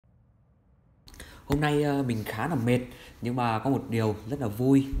Hôm nay mình khá là mệt nhưng mà có một điều rất là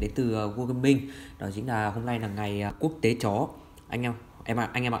vui đến từ World Gaming, đó chính là hôm nay là ngày quốc tế chó. Anh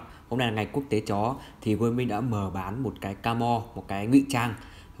em ạ, hôm nay là ngày quốc tế chó thì World Gaming đã mở bán một cái camo, một cái ngụy trang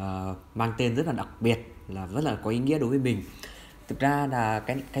mang tên rất là đặc biệt, là rất là có ý nghĩa đối với mình. Thực ra là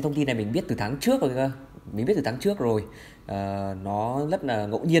cái thông tin này mình biết từ tháng trước rồi cơ. Mình biết từ tháng trước rồi. Nó rất là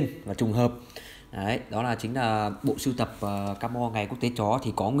ngẫu nhiên và trùng hợp. Đấy, đó là chính là bộ sưu tập camo ngày quốc tế chó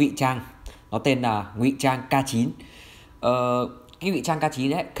thì có ngụy trang. Nó tên là ngụy trang K9. Cái ngụy trang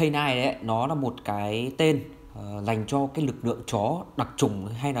K9 đấy, K9 đấy, nó là một cái tên dành cho cái lực lượng chó đặc chủng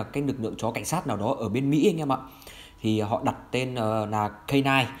hay là cái lực lượng chó cảnh sát nào đó ở bên Mỹ anh em ạ. Thì họ đặt tên là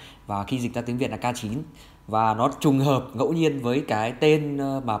K9 và khi dịch ra tiếng Việt là K9, và nó trùng hợp ngẫu nhiên với cái tên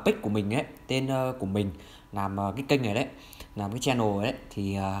mà pick của mình ấy, tên của mình làm cái kênh này đấy, làm cái channel đấy,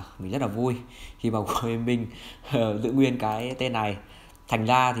 thì mình rất là vui khi mà mình giữ nguyên cái tên này. Thành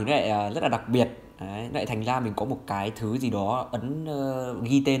ra thì nó lại rất là đặc biệt đấy, nó lại thành ra mình có một cái thứ gì đó ấn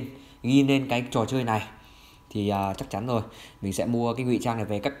ghi tên, ghi lên cái trò chơi này. Thì chắc chắn rồi, mình sẽ mua cái ngụy trang này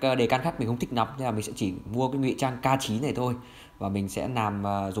về. Các đề can khác mình không thích lắm, nên là mình sẽ chỉ mua cái ngụy trang K9 này thôi, và mình sẽ làm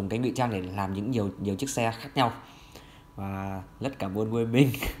dùng cái ngụy trang để làm những nhiều chiếc xe khác nhau. Và rất cảm ơn quê mình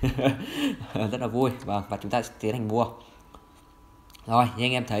rất là vui, và chúng ta sẽ tiến hành mua. Rồi, như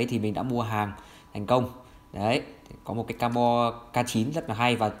anh em thấy thì mình đã mua hàng thành công. Đấy, có một cái camo K9 rất là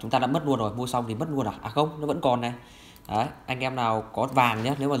hay, và chúng ta đã mất luôn rồi. Mua xong thì mất luôn à? À không, nó vẫn còn này. Đấy, anh em nào có vàng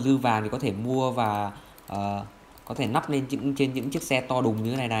nhé, nếu mà dư vàng thì có thể mua và có thể nắp lên trên những chiếc xe to đùng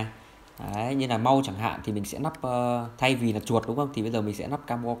như thế này này. Đấy, như là mau chẳng hạn thì mình sẽ nắp thay vì là chuột đúng không? Thì bây giờ mình sẽ nắp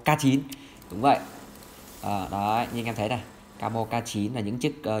camo K9. Đúng vậy. Đấy, như anh em thấy này, camo K9 là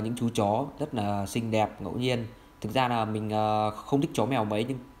những chú chó rất là xinh đẹp, ngẫu nhiên. Thực ra là mình không thích chó mèo mấy,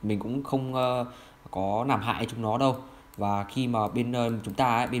 nhưng mình cũng không có làm hại chúng nó đâu. Và khi mà bên chúng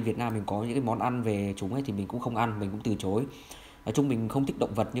ta ấy, bên Việt Nam mình có những cái món ăn về chúng ấy thì mình cũng không ăn, mình cũng từ chối. Nói chung mình không thích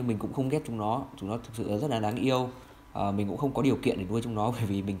động vật nhưng mình cũng không ghét chúng nó thực sự rất là đáng yêu. Mình cũng không có điều kiện để nuôi chúng nó bởi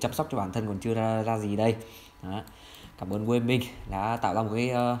vì mình chăm sóc cho bản thân còn chưa ra gì đây. Đó. Cảm ơn Quê Minh đã tạo ra một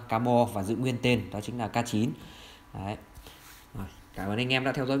cái camo và giữ nguyên tên, đó chính là K9. Đấy. Rồi, cảm ơn anh em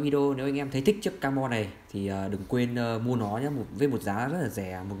đã theo dõi video. Nếu anh em thấy thích chiếc camo này thì đừng quên mua nó nhé, với một giá rất là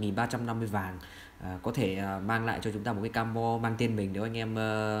rẻ, 1.350 vàng. Có thể mang lại cho chúng ta một cái camo mang tên mình. Nếu anh em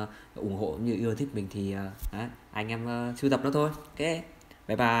ủng hộ như yêu thích mình thì anh em sưu tập nó thôi. Ok,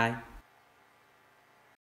 bye bye.